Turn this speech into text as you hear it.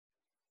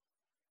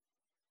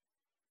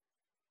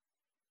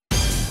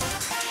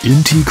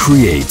Inti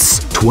creates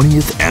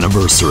 20th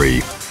anniversary.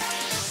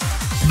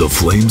 The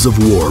flames of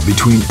war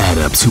between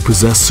adepts who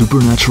possess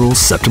supernatural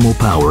septimal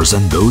powers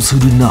and those who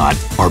do not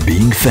are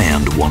being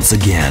fanned once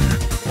again.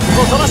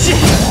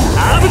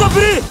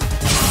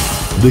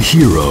 The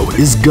hero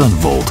is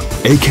Gunvolt,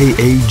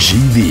 aka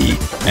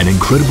GV, an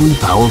incredibly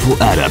powerful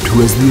adept who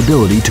has the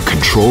ability to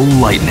control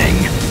lightning.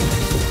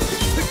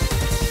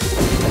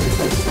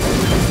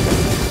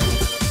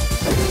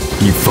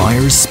 He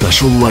fires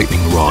special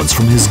lightning rods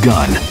from his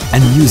gun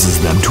and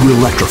uses them to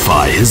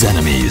electrify his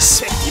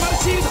enemies.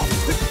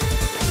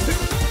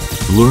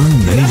 Learn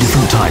many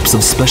different types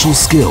of special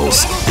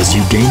skills as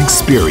you gain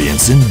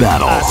experience in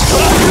battle.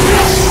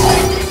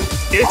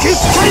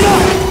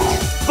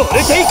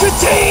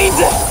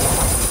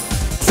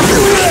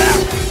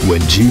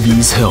 When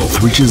GV's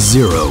health reaches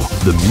 0,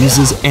 the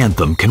Muse's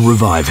anthem can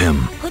revive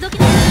him.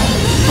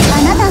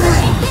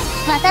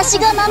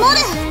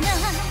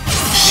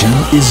 She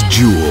is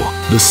Jewel,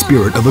 the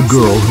spirit of a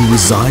girl who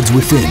resides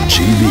within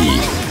GV.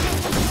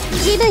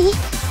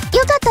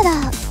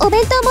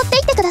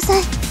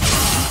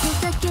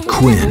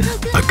 Quinn,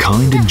 a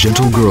kind and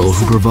gentle girl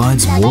who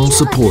provides moral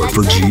support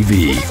for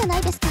GV.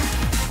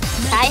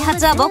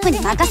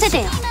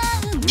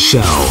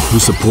 Xiao, who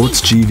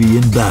supports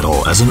GV in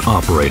battle as an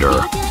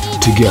operator.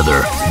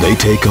 Together, they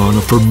take on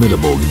a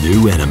formidable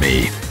new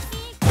enemy.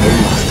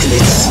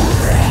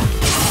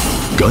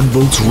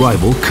 Gunvolt's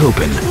rival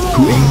Copen,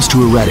 who aims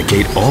to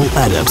eradicate all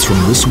adepts from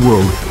this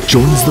world,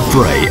 joins the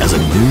fray as a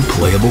new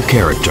playable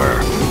character.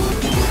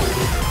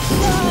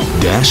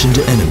 Dash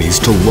into enemies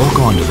to lock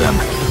onto them,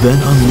 then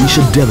unleash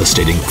a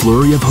devastating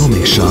flurry of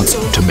homing shots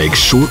to make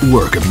short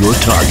work of your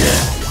target.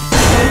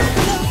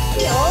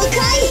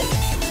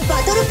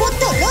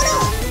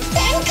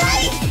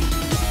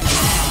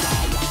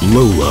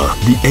 Lola,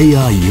 the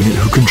AI unit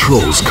who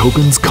controls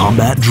Copen's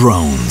combat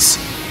drones.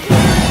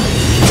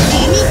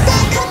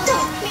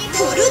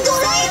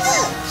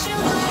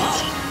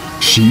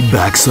 She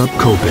backs up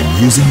Copen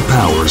using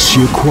powers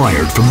she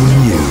acquired from the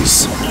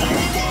Muse.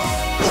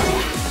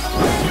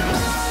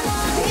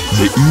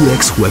 The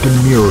EX weapon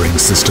mirroring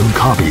system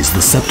copies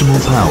the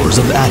septimal powers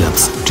of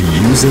adepts to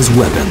use as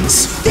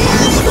weapons.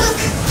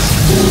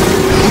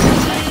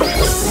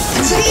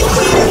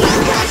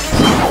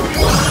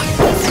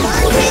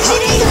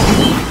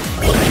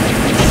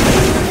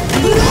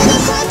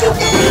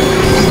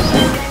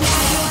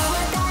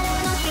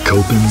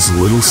 Copen's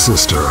little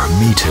sister,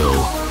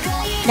 Metil.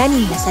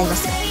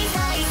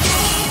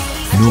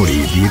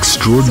 Nori, the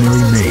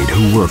extraordinary maid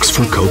who works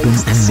for Copen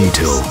and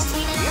Metil.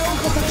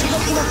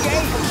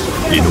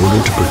 In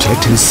order to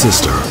protect his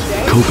sister,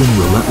 Copen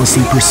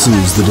relentlessly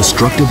pursues the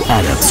destructive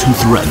adepts who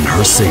threaten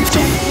her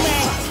safety.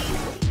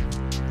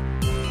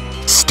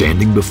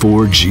 Standing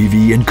before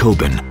GV and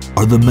Copen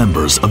are the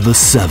members of the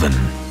Seven.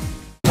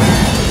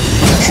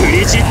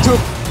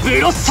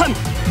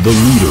 The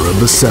leader of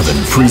the Seven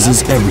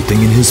freezes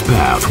everything in his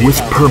path with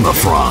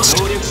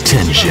permafrost.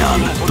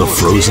 Tenjian, the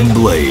frozen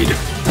blade.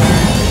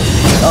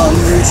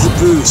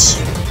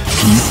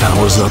 He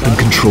powers up and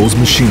controls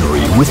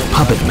machinery with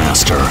Puppet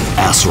Master,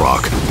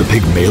 Asrock, the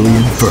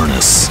Pygmalion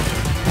Furnace.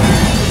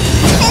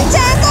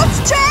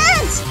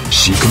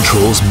 She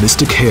controls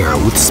Mystic Hair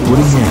with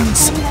splitting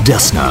ends,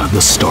 Desna,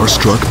 the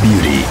Starstruck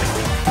Beauty.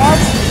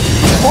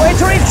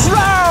 Poetry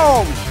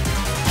Throne!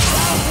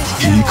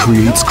 He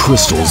creates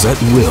crystals at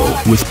will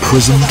with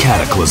Prism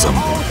Cataclysm,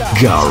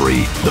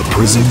 Gauri, the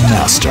Prism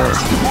Master.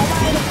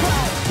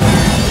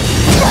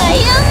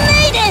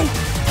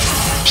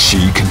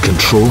 She can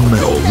control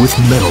metal with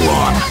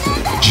Metalon,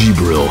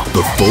 Gibril,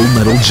 the Full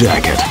Metal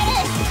Jacket.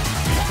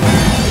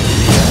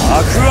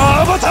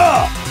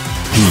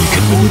 He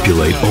can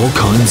manipulate all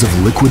kinds of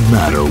liquid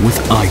matter with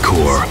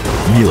Icor,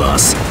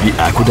 Milas, the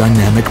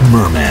Aquadynamic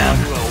Merman.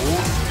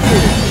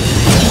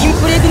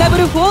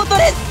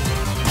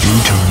 He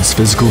turns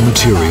physical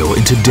material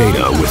into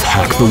data with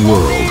Hack the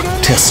World,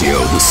 Tessio,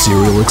 the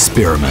Serial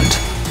Experiment.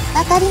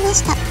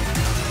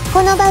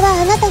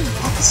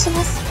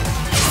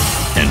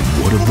 And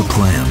what are the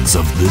plans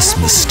of this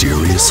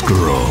mysterious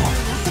girl?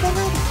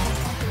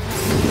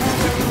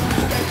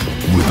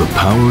 With the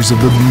powers of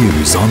the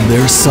Muse on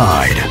their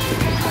side,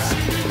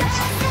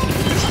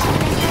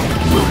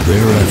 will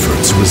their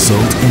efforts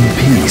result in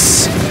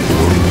peace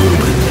or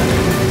ruin?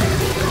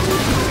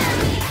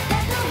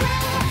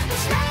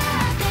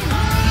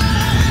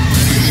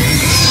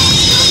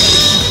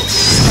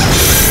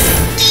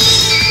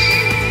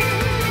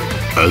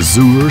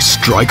 Azure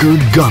Striker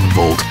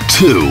Gunvolt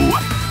 2.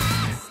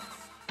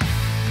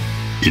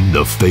 In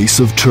the face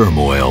of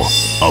turmoil,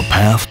 a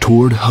path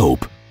toward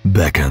hope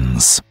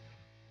beckons.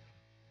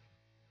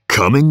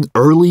 Coming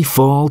early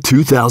fall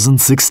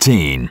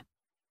 2016.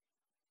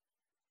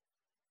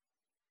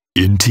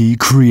 Inti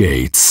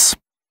creates.